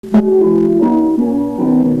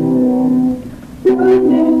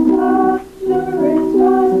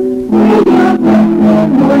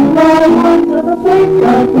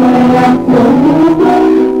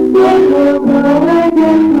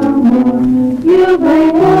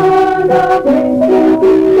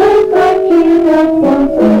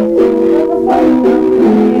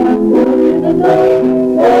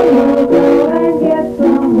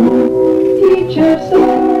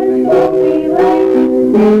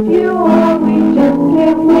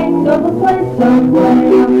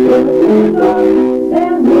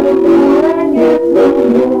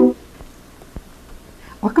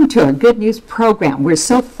Welcome to our Good News program. We're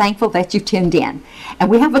so thankful that you tuned in. And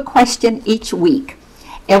we have a question each week.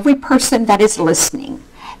 Every person that is listening,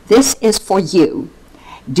 this is for you.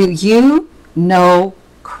 Do you know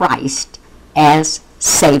Christ as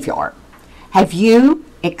Savior? Have you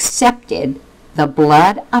accepted the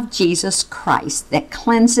blood of Jesus Christ that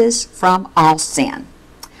cleanses from all sin?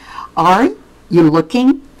 Are you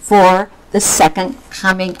looking for the second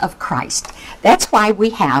coming of Christ? That's why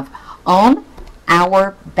we have on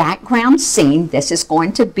our background scene, this is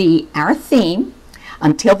going to be our theme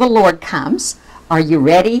until the Lord comes. Are you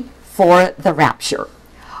ready for the rapture?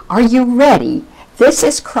 Are you ready? This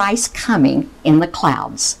is Christ coming in the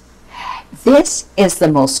clouds. This is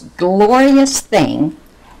the most glorious thing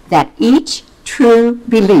that each true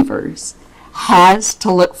believer has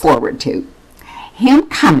to look forward to. Him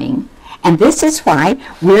coming, and this is why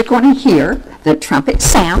we're going to hear the trumpet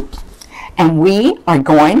sound, and we are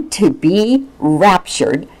going to be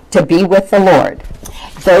raptured to be with the Lord.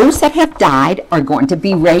 Those that have died are going to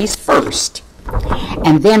be raised first.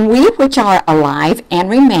 And then we which are alive and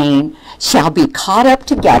remain shall be caught up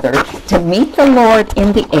together to meet the Lord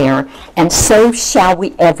in the air, and so shall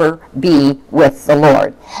we ever be with the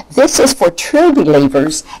Lord. This is for true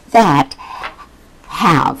believers that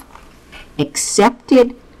have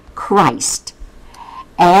accepted Christ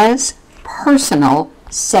as personal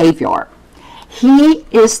Savior. He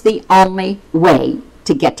is the only way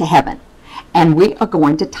to get to heaven. And we are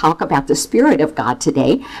going to talk about the Spirit of God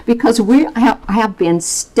today because we have been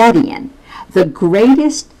studying the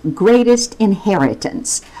greatest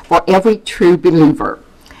inheritance for every true believer.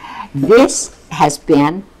 This has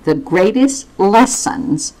been the greatest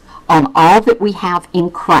lessons on all that we have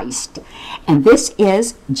in Christ. And this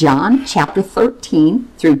is John chapter 13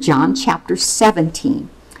 through John chapter 17.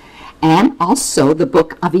 And also the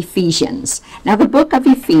book of Ephesians. Now the book of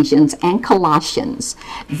Ephesians and Colossians,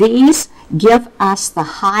 these give us the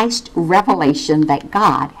highest revelation that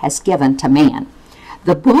God has given to man.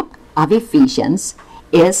 The book of Ephesians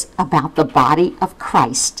is about the body of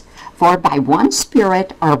Christ. For by one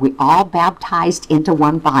Spirit are we all baptized into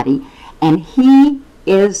one body, and He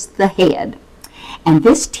is the head. And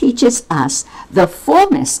this teaches us the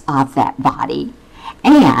fullness of that body,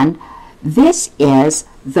 and this is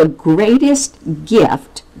the greatest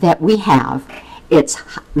gift that we have. It's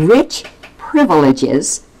rich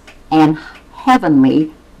privileges and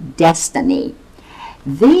heavenly destiny.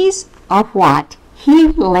 These are what He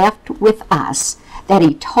left with us, that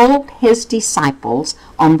He told His disciples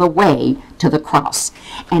on the way to the cross.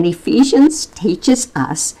 And Ephesians teaches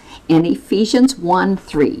us in Ephesians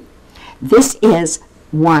 1:3. This is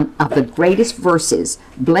one of the greatest verses.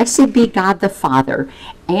 Blessed be God the Father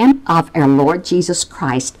and of our Lord Jesus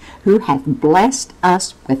Christ, who hath blessed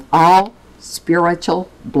us with all spiritual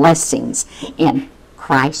blessings in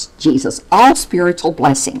Christ Jesus. All spiritual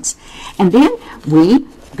blessings. And then we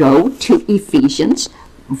go to Ephesians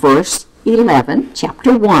verse 11,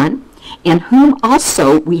 chapter 1, in whom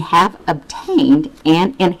also we have obtained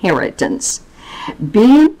an inheritance,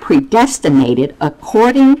 being predestinated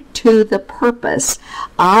according to the purpose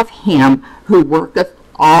of Him who worketh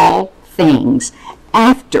all things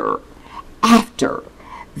after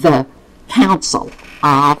the counsel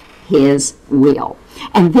of His will.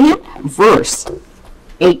 And then verse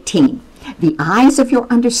 18, the eyes of your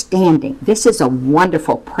understanding. This is a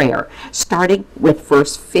wonderful prayer, starting with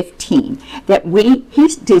verse 15, that He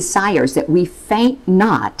desires that we faint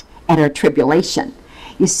not at our tribulation.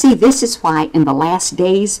 You see, this is why in the last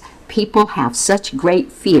days people have such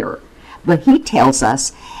great fear. But He tells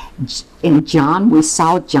us in John, we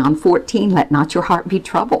saw John 14, let not your heart be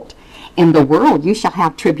troubled. In the world you shall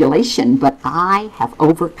have tribulation, but I have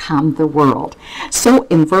overcome the world. So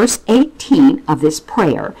in verse 18 of this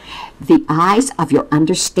prayer, the eyes of your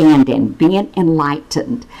understanding being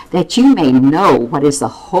enlightened, that you may know what is the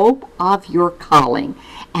hope of your calling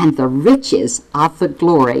and the riches of the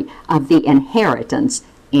glory of the inheritance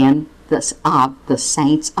in the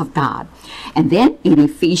saints of God. And then in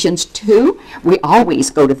Ephesians 2, we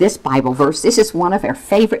always go to this Bible verse. This is one of our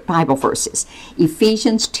favorite Bible verses,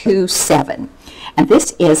 Ephesians 2:7. And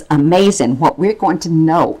this is amazing what we're going to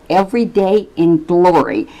know every day in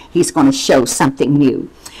glory. He's going to show something new.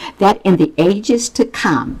 That in the ages to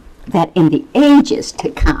come,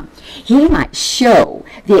 he might show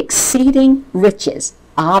the exceeding riches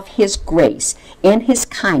of his grace in his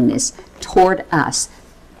kindness toward us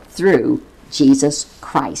through Jesus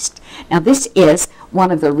Christ. Now this is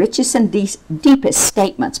one of the richest and deepest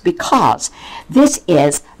statements, because this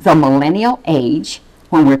is the millennial age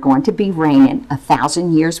when we're going to be reigning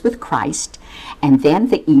 1,000 years with Christ, and then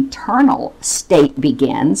the eternal state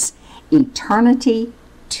begins, eternity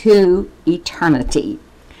to eternity,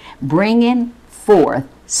 bringing forth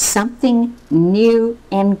something new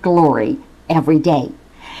in glory every day.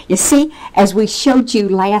 You see, as we showed you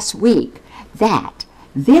last week, that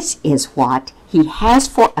this is what he has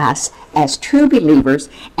for us as true believers,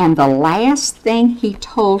 and the last thing he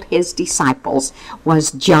told his disciples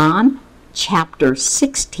was John chapter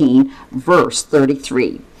 16, verse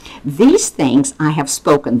 33. These things I have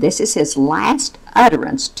spoken. This is his last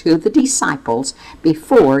utterance to the disciples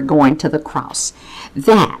before going to the cross.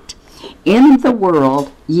 That in the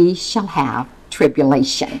world ye shall have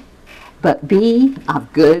tribulation, but be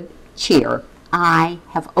of good cheer. I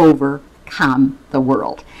have overcome the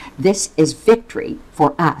world. This is victory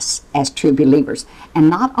for us as true believers. And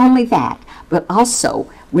not only that, but also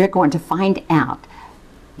we're going to find out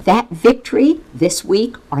that victory this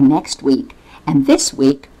week or next week. And this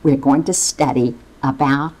week we're going to study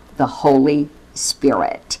about the Holy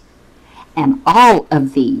Spirit. And all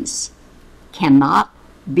of these cannot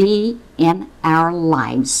be in our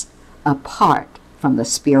lives apart from the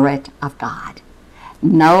Spirit of God.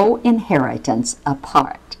 No inheritance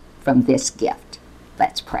apart from this gift.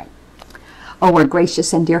 Let's pray. Oh, our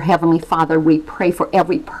gracious and dear Heavenly Father, we pray for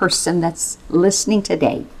every person that's listening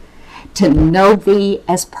today to know Thee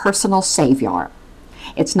as personal Savior.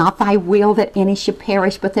 It's not Thy will that any should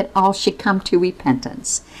perish, but that all should come to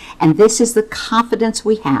repentance. And this is the confidence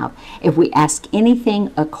we have. If we ask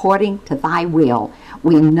anything according to Thy will,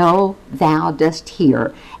 we know Thou dost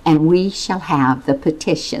hear, and we shall have the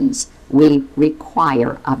petitions we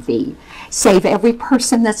require of Thee. Save every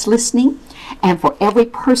person that's listening, and for every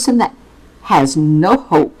person that has no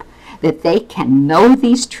hope, that they can know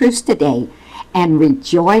these truths today and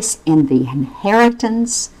rejoice in the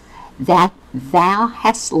inheritance that Thou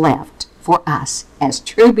hast left for us as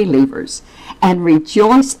true believers, and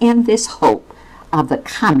rejoice in this hope of the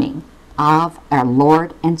coming of our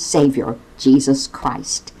Lord and Savior, Jesus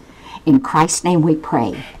Christ. In Christ's name we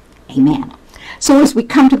pray. Amen. So as we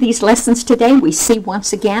come to these lessons today, we see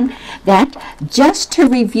once again that just to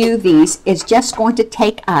review these is just going to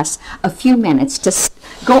take us a few minutes to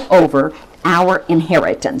go over our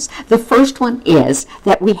inheritance. The first one is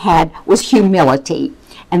that was humility.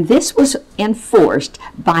 And this was enforced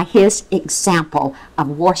by his example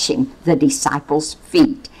of washing the disciples'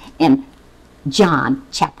 feet in John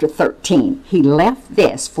chapter 13. He left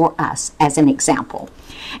this for us as an example.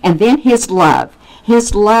 And then his love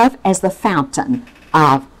as the fountain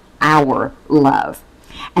of our love.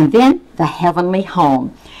 And then the heavenly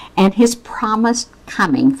home and his promised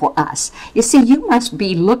coming for us. You see, you must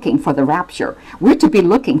be looking for the rapture. We're to be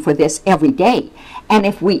looking for this every day. And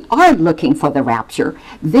if we are looking for the rapture,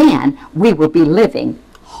 then we will be living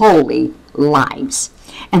holy lives.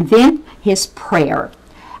 And then his prayer.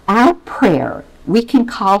 Our prayer, we can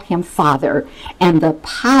call him Father, and the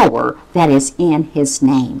power that is in his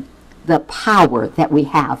name. The power that we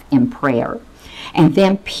have in prayer. And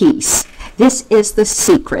then peace. This is the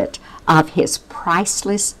secret of his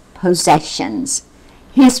priceless possessions.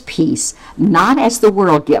 His peace, not as the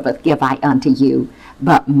world giveth, give I unto you,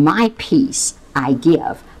 but my peace I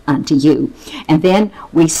give unto you. And then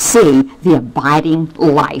we see the abiding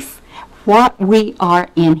life, what we are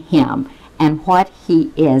in him and what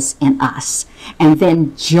he is in us. And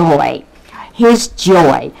then joy, his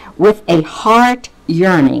joy, with a heart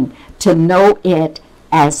yearning to know it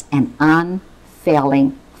as an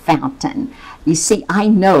unfailing fountain. You see, I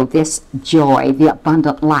know this joy, the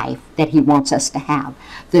abundant life that he wants us to have.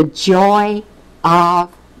 The joy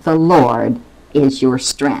of the Lord is your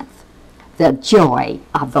strength. The joy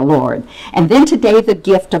of the Lord. And then today, the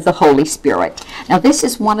gift of the Holy Spirit. Now, this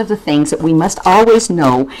is one of the things that we must always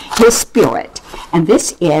know, his Spirit. And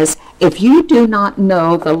this is, if you do not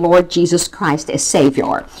know the Lord Jesus Christ as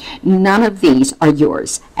Savior, none of these are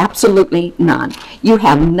yours. Absolutely none. You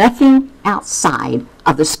have nothing outside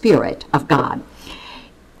of the Spirit of God.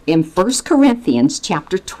 In 1 Corinthians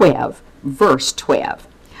chapter 12, verse 12,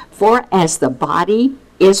 For as the body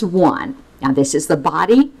is one, now this is the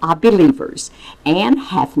body of believers, and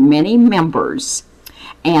hath many members,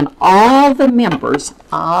 and all the members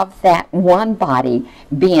of that one body,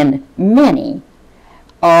 being many,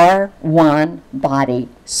 are one body,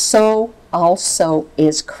 so also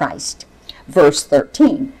is Christ. Verse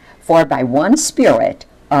 13, for by one Spirit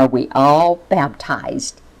are we all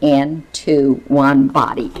baptized into one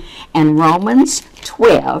body. And Romans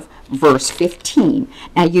 12, verse 15.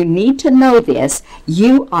 Now you need to know this.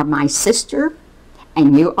 You are my sister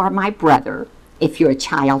and you are my brother if you're a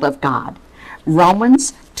child of God.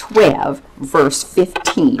 Romans 12, verse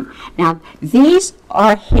 15. Now these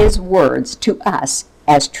are his words to us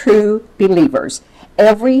as true believers.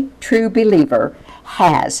 Every true believer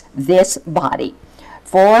has this body.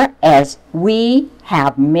 For as we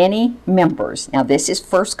have many members, now this is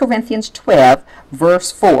 1 Corinthians 12,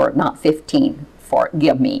 verse 4, not 15,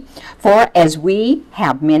 forgive me. For as we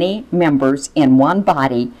have many members in one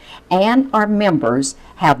body, and our members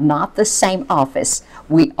have not the same office,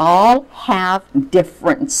 we all have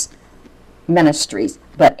different ministries,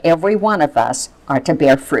 but every one of us are to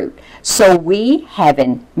bear fruit. So we,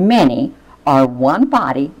 having many, are one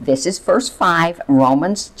body. This is verse 5,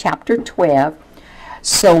 Romans chapter 12.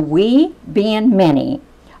 So we, being many,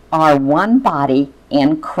 are one body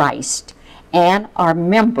in Christ, and are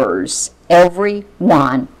members, every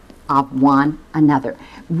one, of one another.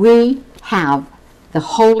 We have the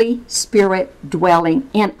Holy Spirit dwelling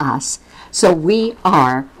in us, so we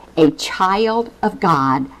are a child of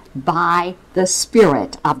God by the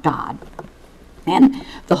Spirit of God. And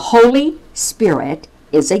the Holy Spirit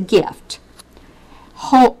is a gift.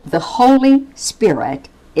 The Holy Spirit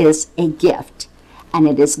is a gift, and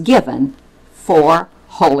it is given for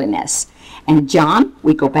holiness. And John,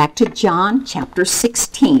 we go back to John chapter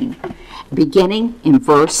 16, beginning in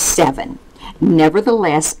verse 7.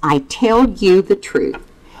 Nevertheless, I tell you the truth.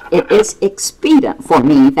 It is expedient for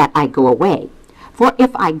me that I go away. For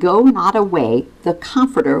if I go not away, the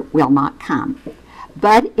Comforter will not come.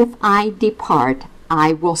 But if I depart,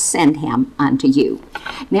 I will send him unto you.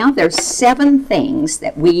 Now there's 7 things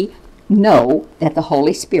that we know that the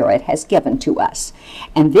Holy Spirit has given to us.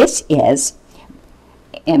 And this is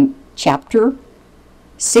in chapter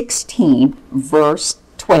 16, verse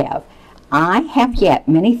 12. I have yet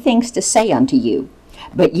many things to say unto you,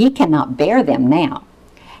 but ye cannot bear them now.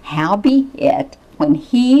 Howbeit, when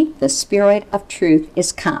he, the Spirit of truth,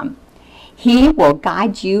 is come, he will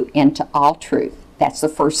guide you into all truth. That's the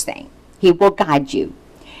first thing. He will guide you.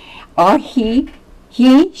 Or he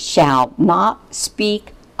shall not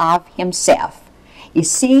speak of himself. You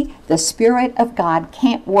see, the Spirit of God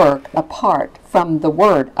can't work apart from the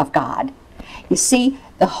Word of God. You see,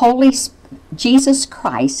 Jesus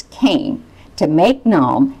Christ came to make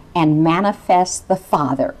known and manifest the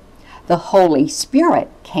Father. The Holy Spirit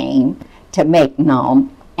came to make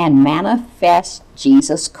known and manifest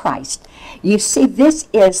Jesus Christ. You see, this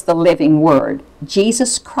is the living Word.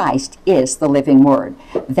 Jesus Christ is the living Word.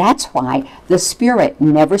 That's why the Spirit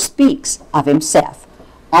never speaks of himself,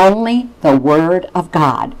 only the Word of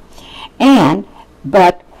God.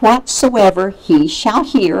 But whatsoever he shall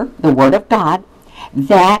hear, the Word of God,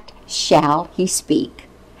 that shall he speak.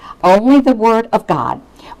 Only the Word of God.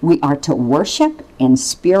 We are to worship in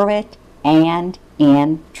spirit and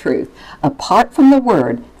in truth. Apart from the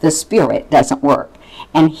Word, the Spirit doesn't work.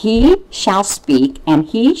 And he shall speak, and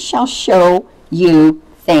he shall show you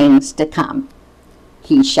things to come.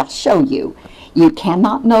 He shall show you. You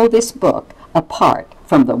cannot know this book apart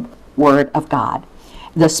from the Word of God,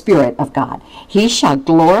 the Spirit of God. He shall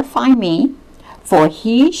glorify me, for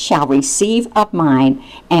he shall receive of mine,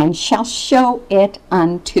 and shall show it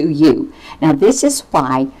unto you. Now this is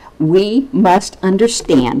why we must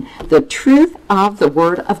understand the truth of the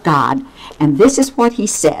Word of God. And this is what he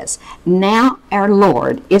says. Now our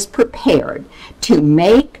Lord is prepared to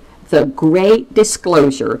make the great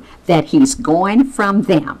disclosure that he's going from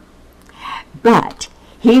them. But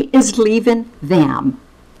he is leaving them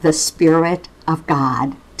the Spirit of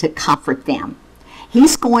God to comfort them.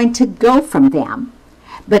 He's going to go from them.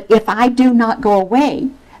 But if I do not go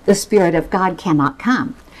away, the Spirit of God cannot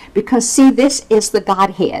come. Because see, this is the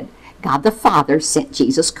Godhead. God the Father sent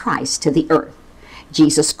Jesus Christ to the earth.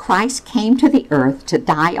 Jesus Christ came to the earth to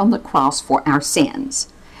die on the cross for our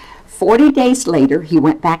sins. 40 days later, he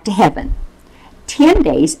went back to heaven. 10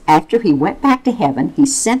 days after he went back to heaven, he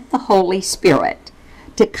sent the Holy Spirit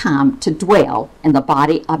to come to dwell in the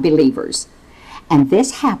body of believers. And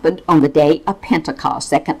this happened on the day of Pentecost.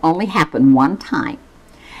 That can only happen one time.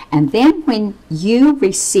 And then when you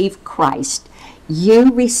receive Christ,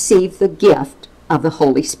 you receive the gift of the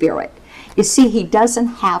Holy Spirit. You see, he doesn't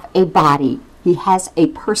have a body. He has a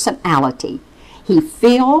personality. He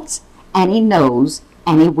feels and he knows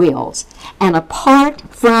and he wills. And apart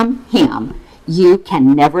from him, you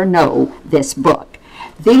can never know this book.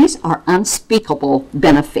 These are unspeakable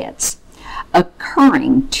benefits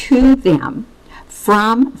occurring to them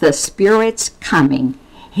from the Spirit's coming,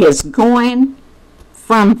 his going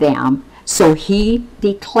from them, so he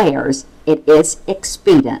declares it is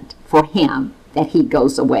expedient for him that he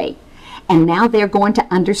goes away. And now they're going to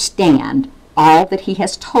understand all that he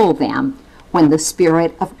has told them when the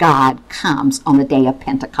Spirit of God comes on the day of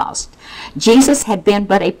Pentecost. Jesus had been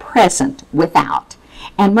but a present without,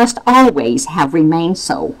 and must always have remained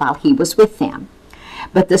so while he was with them.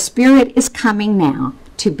 But the Spirit is coming now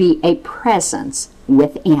to be a presence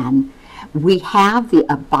within. We have the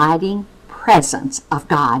abiding presence of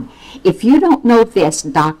God. If you don't know this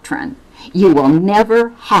doctrine, you will never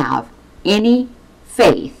have any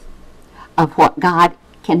faith of what God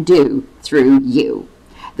can do through you.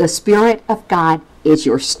 The Spirit of God is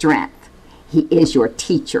your strength. He is your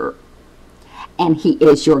teacher, and he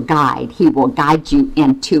is your guide. He will guide you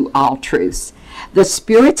into all truths. The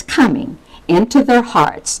Spirit's coming into their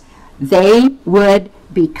hearts. They would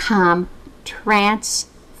become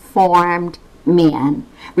transformed men.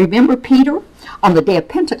 Remember Peter? On the day of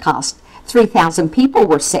Pentecost, 3,000 people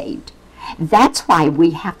were saved. That's why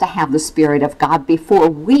we have to have the Spirit of God before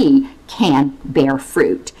we can bear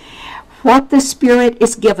fruit. What the Spirit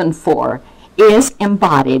is given for is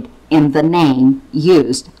embodied in the name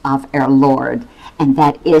used of our Lord, and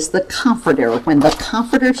that is the Comforter. When the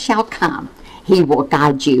Comforter shall come, he will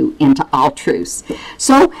guide you into all truths.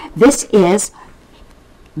 So this is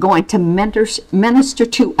going to minister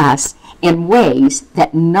to us in ways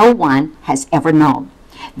that no one has ever known.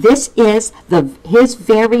 This is his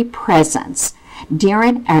very presence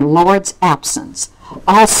during our Lord's absence,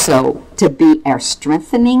 also to be our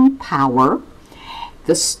strengthening power.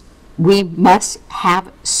 We must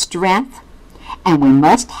have strength, and we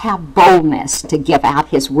must have boldness to give out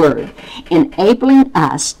his word, enabling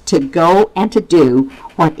us to go and to do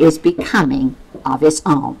what is becoming of his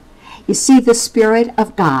own. You see, the Spirit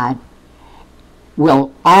of God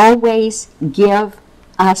will always give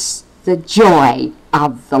us the joy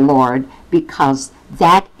of the Lord, because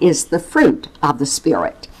that is the fruit of the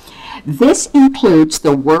Spirit. This includes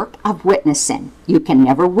the work of witnessing. You can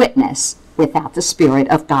never witness without the Spirit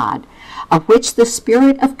of God, of which the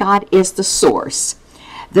Spirit of God is the source.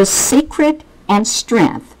 The secret and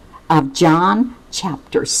strength of John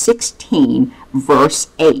chapter 16, verse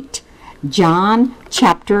 8. John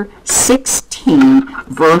chapter 16,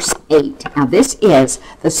 verse 8. Now this is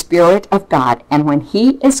the Spirit of God, and when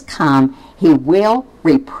he is come, he will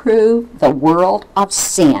reprove the world of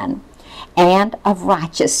sin and of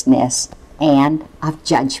righteousness and of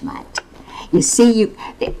judgment. You see,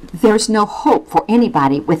 there's no hope for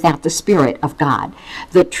anybody without the Spirit of God.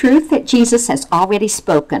 The truth that Jesus has already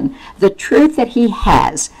spoken, the truth that he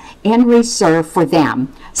has in reserve for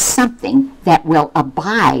them, something that will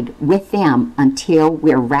abide with them until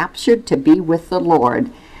we're raptured to be with the Lord,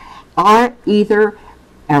 or either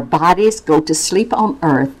our bodies go to sleep on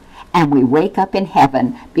earth and we wake up in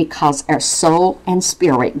heaven because our soul and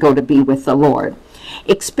spirit go to be with the Lord.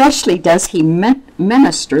 Especially does he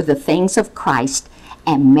minister the things of Christ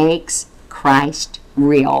and makes Christ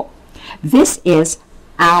real. This is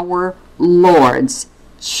our Lord's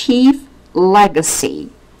chief legacy,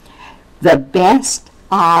 the best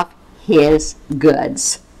of his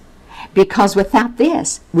goods. Because without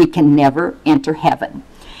this, we can never enter heaven.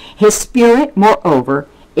 His Spirit, moreover,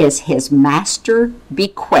 is his master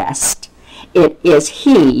bequest. It is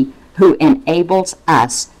he who enables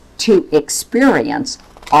us to experience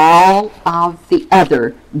all of the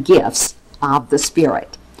other gifts of the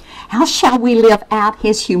Spirit. How shall we live out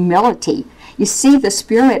his humility? You see, the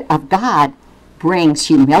Spirit of God brings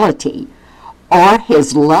humility, or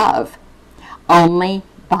his love, only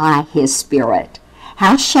by his Spirit.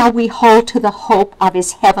 How shall we hold to the hope of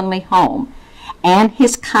his heavenly home and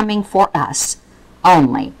his coming for us?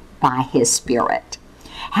 Only by his Spirit.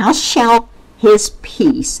 How shall his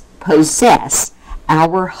peace possess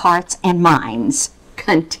our hearts and minds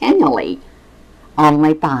continually?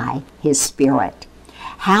 Only by his Spirit.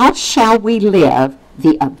 How shall we live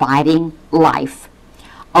the abiding life?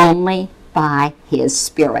 Only by his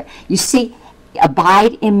Spirit. You see,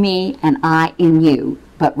 abide in me and I in you.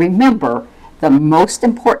 But remember, the most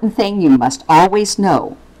important thing you must always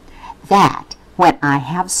know, that when I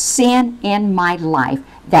have sin in my life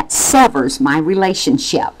that severs my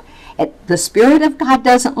relationship, the Spirit of God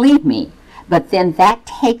doesn't leave me, but then that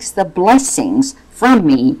takes the blessings from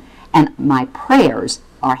me and my prayers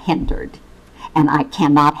are hindered. and I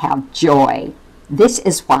cannot have joy. This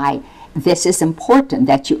is why this is important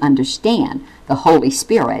that you understand the Holy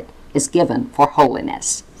Spirit is given for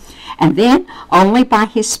holiness. And then only by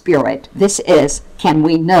his Spirit, can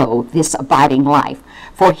we know this abiding life.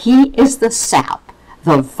 For he is the sap,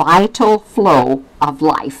 the vital flow of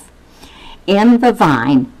life in the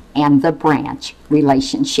vine and the branch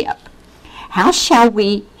relationship. How shall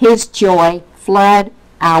we, his joy, flood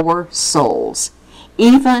our souls,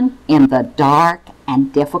 even in the dark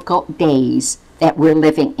and difficult days that we're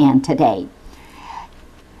living in today?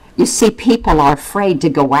 You see, people are afraid to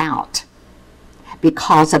go out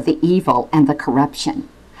because of the evil and the corruption.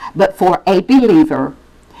 But for a believer,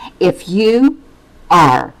 if you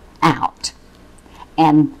are out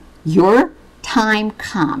and your time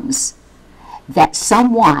comes that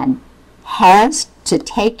someone has to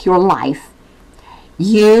take your life,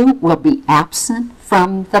 you will be absent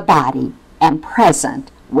from the body and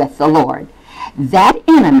present with the Lord. That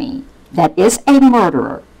enemy that is a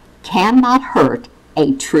murderer cannot hurt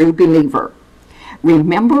a true believer.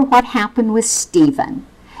 Remember what happened with Stephen.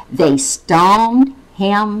 They stoned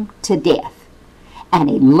him to death, and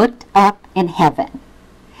he looked up in heaven,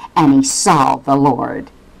 and he saw the Lord.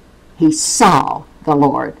 He saw the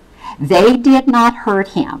Lord. They did not hurt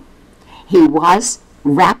him. He was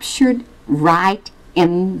raptured right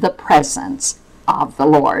in the presence of the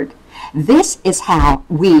Lord. This is how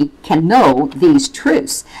we can know these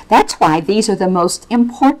truths. That's why these are the most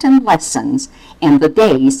important lessons in the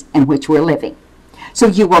days in which we're living. So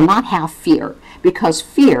you will not have fear, because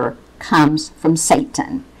fear comes from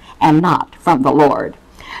Satan and not from the Lord.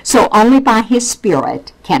 So only by his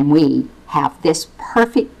Spirit can we have this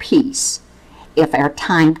perfect peace if our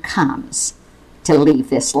time comes to leave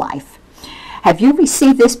this life. Have you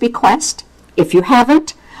received this bequest? If you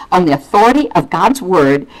haven't, on the authority of God's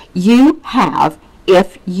Word, you have,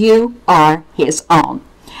 if you are his own.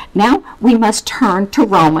 Now we must turn to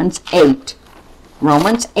Romans 8.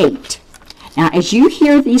 Romans 8. Now, as you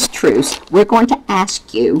hear these truths, we're going to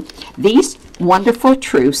ask you these wonderful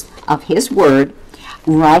truths of his Word.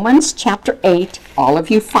 Romans chapter 8, all of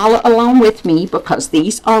you follow along with me, because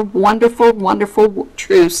these are wonderful, wonderful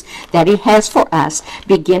truths that he has for us,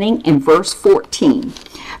 beginning in verse 14.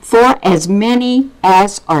 For as many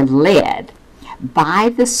as are led by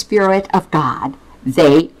the Spirit of God,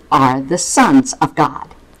 they are the sons of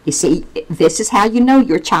God. You see, this is how you know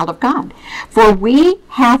you're a child of God. For we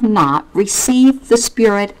have not received the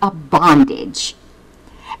spirit of bondage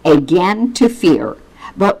again to fear,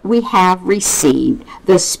 but we have received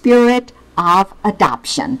the spirit of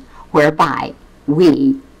adoption, whereby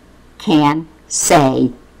we can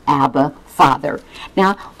say, Abba, Father.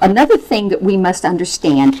 Now, another thing that we must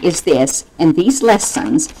understand is this. In these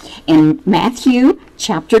lessons, in Matthew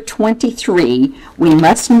chapter 23, we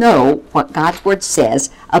must know what God's Word says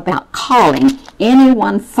about calling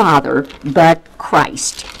anyone Father but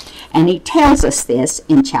Christ. And he tells us this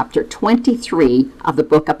in chapter 23 of the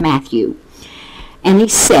book of Matthew. And he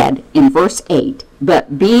said in verse 8,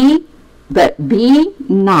 But be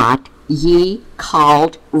not ye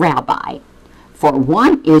called Rabbi, for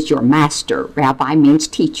one is your master. Rabbi means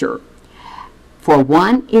teacher. For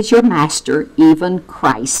one is your master, even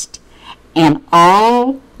Christ, and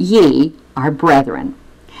all ye are brethren.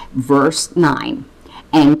 Verse 9,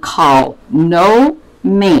 And call no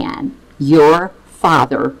man your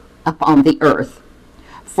father upon the earth,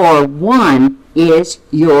 for one is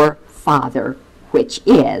your Father, which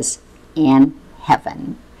is in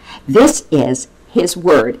heaven. This is his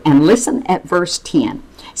Word. And listen at verse 10.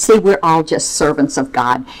 See, we're all just servants of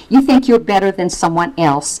God. You think you're better than someone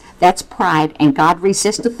else. That's pride, and God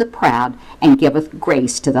resisteth the proud and giveth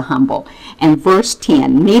grace to the humble. And verse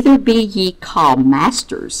 10, Neither be ye called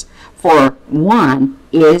masters, for one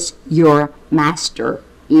is your master,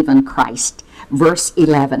 even Christ. Verse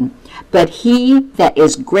 11, But he that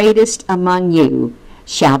is greatest among you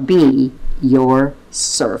shall be your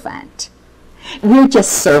servant. We're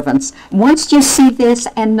just servants. Once you see this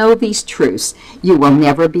and know these truths, you will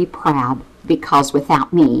never be proud, because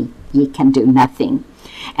without me ye can do nothing.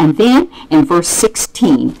 And then in verse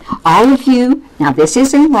 16, all of you, now this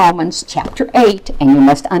is in Romans chapter 8, and you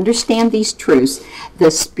must understand these truths.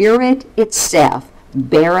 The Spirit itself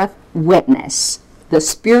beareth witness. The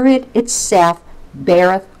Spirit itself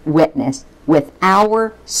beareth witness with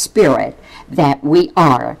our spirit that we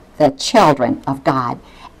are the children of God.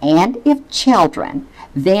 And if children,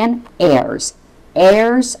 then heirs,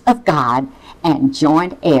 heirs of God, and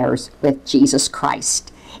joint heirs with Jesus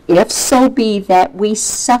Christ, if so be that we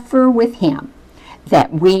suffer with him,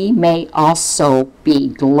 that we may also be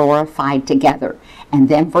glorified together. And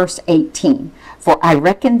then verse 18, for I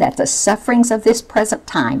reckon that the sufferings of this present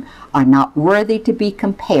time are not worthy to be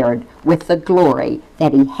compared with the glory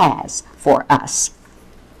that he has for us.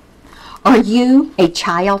 Are you a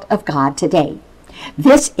child of God today?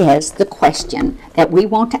 This is the question that we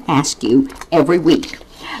want to ask you every week.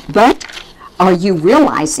 But are you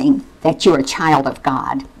realizing that you're a child of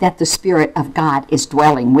God, that the Spirit of God is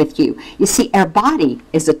dwelling with you? You see, our body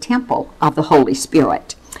is a temple of the Holy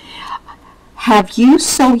Spirit. Have you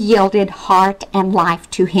so yielded heart and life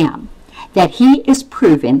to him that he is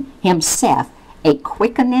proving himself a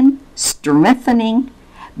quickening, strengthening,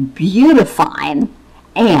 beautifying,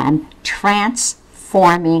 and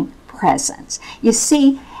transforming presence? You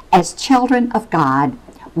see, as children of God,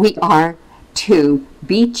 we are to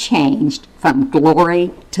be changed from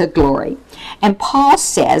glory to glory. And Paul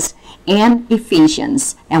says in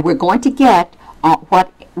Ephesians, and we're going to get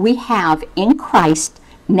what we have in Christ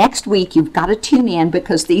next week. You've got to tune in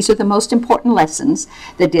because these are the most important lessons.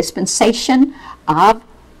 The dispensation of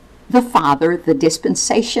the Father, the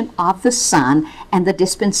dispensation of the Son, and the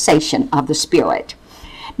dispensation of the Spirit.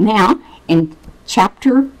 Now, in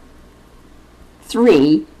chapter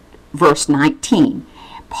 3, verse 19,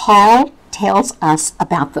 Paul tells us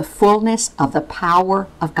about the fullness of the power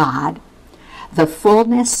of God, the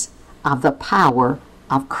fullness of the power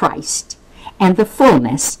of Christ, and the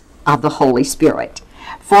fullness of the Holy Spirit.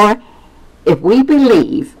 For if we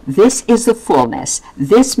believe this is the fullness,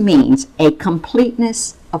 this means a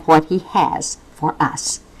completeness of what he has for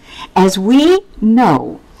us. As we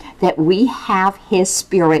know that we have his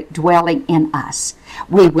Spirit dwelling in us,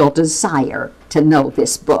 we will desire to know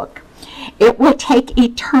this book. It will take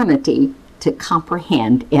eternity to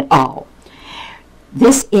comprehend it all.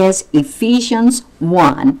 This is Ephesians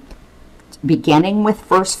 1, beginning with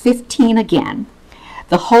verse 15 again.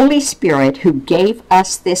 The Holy Spirit who gave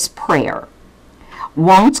us this prayer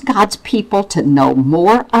wants God's people to know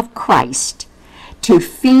more of Christ, to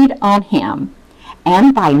feed on him,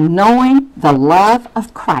 and by knowing the love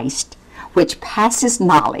of Christ, which passes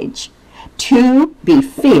knowledge, to be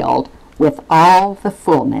filled with all the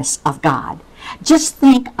fullness of God. Just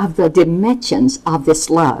think of the dimensions of this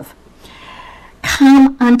love.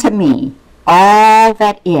 Come unto me, all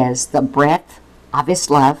that is the breadth of his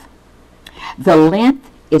love. The length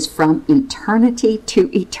is from eternity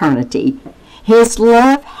to eternity. His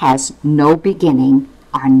love has no beginning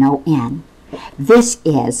or no end. This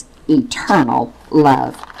is eternal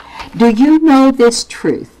love. Do you know this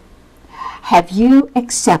truth? Have you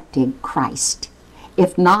accepted Christ?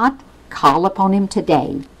 If not, call upon him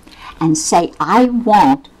today and say, I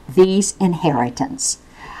want these inheritance.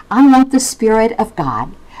 I want the Spirit of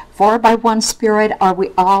God. For by one Spirit are we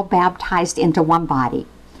all baptized into one body.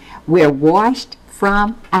 We're washed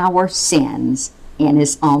from our sins in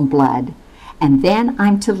his own blood. And then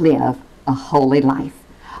I'm to live a holy life.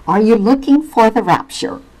 Are you looking for the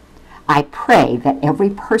rapture? I pray that every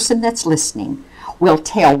person that's listening will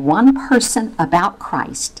tell one person about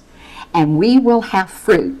Christ, and we will have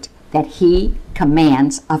fruit that he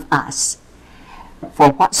commands of us.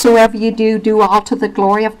 For whatsoever you do, do all to the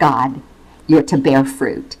glory of God. You're to bear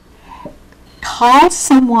fruit. Call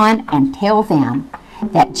someone and tell them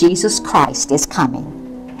that Jesus Christ is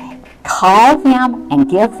coming. Call them and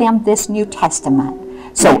give them this New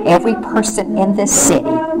Testament so every person in this city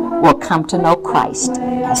will come to know Christ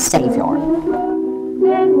as Savior.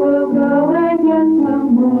 Then we'll go and get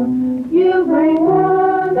some more.